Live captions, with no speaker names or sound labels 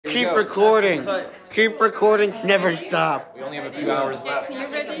Keep recording. Keep recording. Never stop. We only have a few hours left. You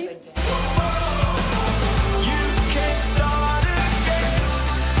ready?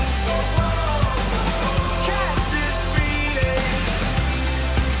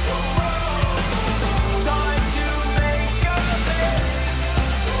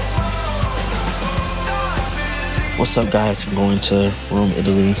 What's up, guys? I'm going to Rome,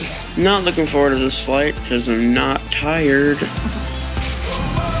 Italy. Not looking forward to this flight because I'm not tired.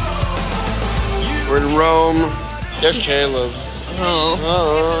 We're in Rome. There's Caleb.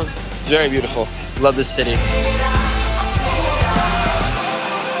 Oh. It's very beautiful. Love this city.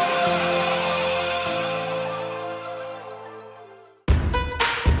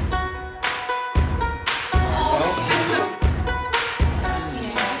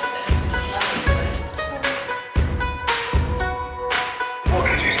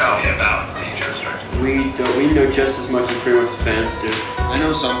 We know just as much as pretty much the fans do. I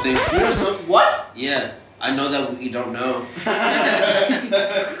know something. You know something? What? Yeah, I know that we don't know.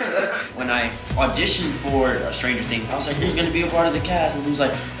 When I auditioned for Stranger Things, I was like, who's gonna be a part of the cast? And he was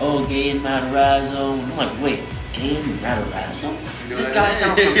like, oh, Gaten, Matarrazo. And I'm like, wait, Gaten, Matarrazo? This guy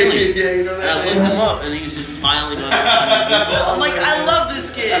sounds familiar. Yeah, you know that. And I looked him up, and he was just smiling on people. I'm like, I love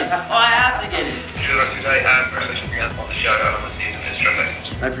this kid. Oh, I have to get it.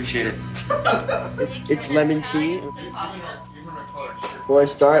 I appreciate it. It's lemon tea. Before I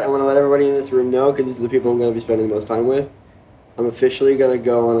start, I want to let everybody in this room know, because these are the people I'm going to be spending the most time with. I'm officially going to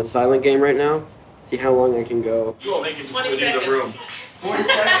go on a silent game right now. See how long I can go. You won't make it 20 seconds. the room. 20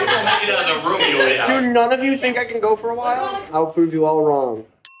 seconds? Get out of the room, you'll get out. Do none of you think I can go for a while? I'll prove you all wrong.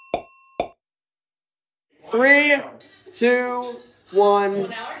 3, 2, 1.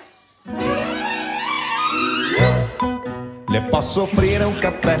 Le posso offrire un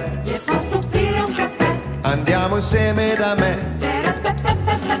caffè? Le posso offrire un caffè? Andiamo insieme da me.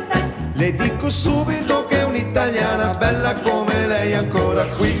 Le dico subito che un'italiana bella come lei ancora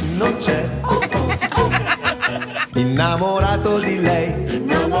qui non c'è. Innamorato di lei.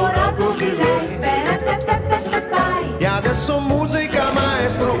 Innamorato di lei. E adesso musica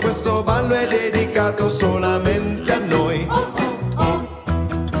maestro, questo ballo è dedicato solamente a noi.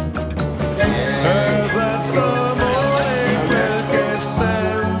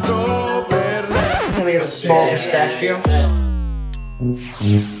 A small pistachio.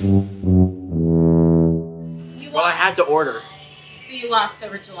 Well, I had to order. So you lost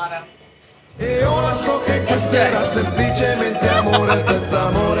over gelato. E ora so che questo era semplicemente amore, senza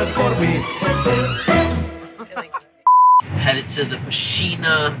amore por me. Headed to the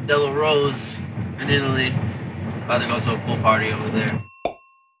Piscina della Rose in Italy. About to go to a pool party over there.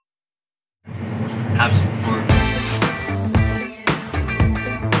 Have some fun.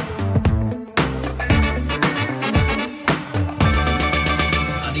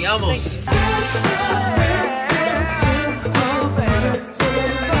 Andiamos.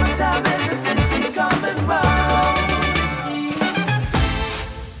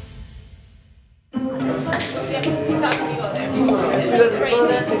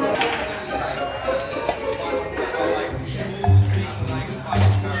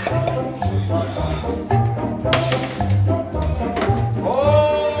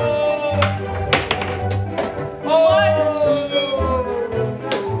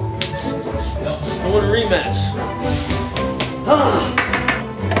 I want a rematch.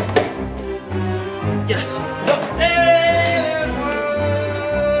 Yes. Hey!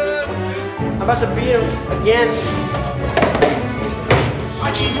 I'm about to beat him again. I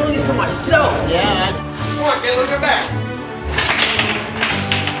keep doing this to myself. Yeah. Come on, Caleb, come back.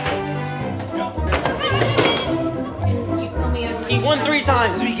 He won 3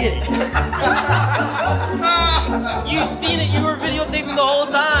 times. We get it. You've seen it. You were videotaping the whole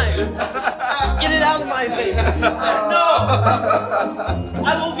time. Get it out of my face. No.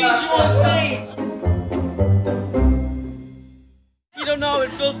 I will beat you on stage. You don't know how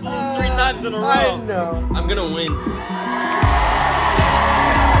it feels to lose 3 times in a row. I know. I'm gonna win.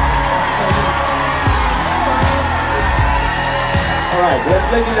 All right, let's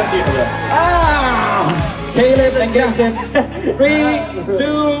play the people. Caleb and Gaten. 3,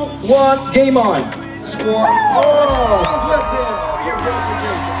 2, 1, game on. Score.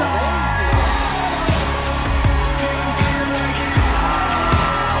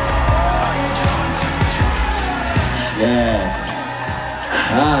 Yes.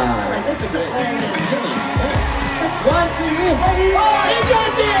 One, two, three. Oh, he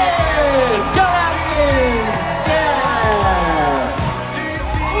got this! Gaten!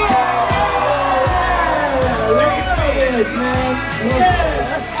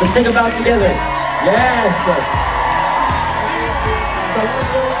 Let's think about it together. Yes.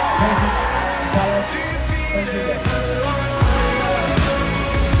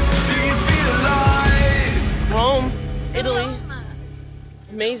 Rome, Italy.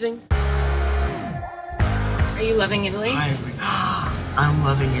 Amazing. Are you loving Italy? I'm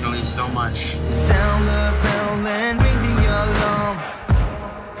loving Italy so much.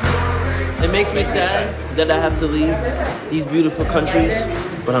 It makes me sad that I have to leave these beautiful countries,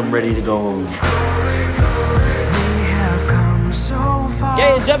 but I'm ready to go home.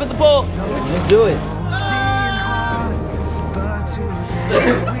 Gaten, jump at the pool. Let's do it.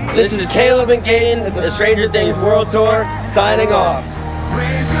 This is Caleb and Gaten at the Stranger Things World Tour, signing off.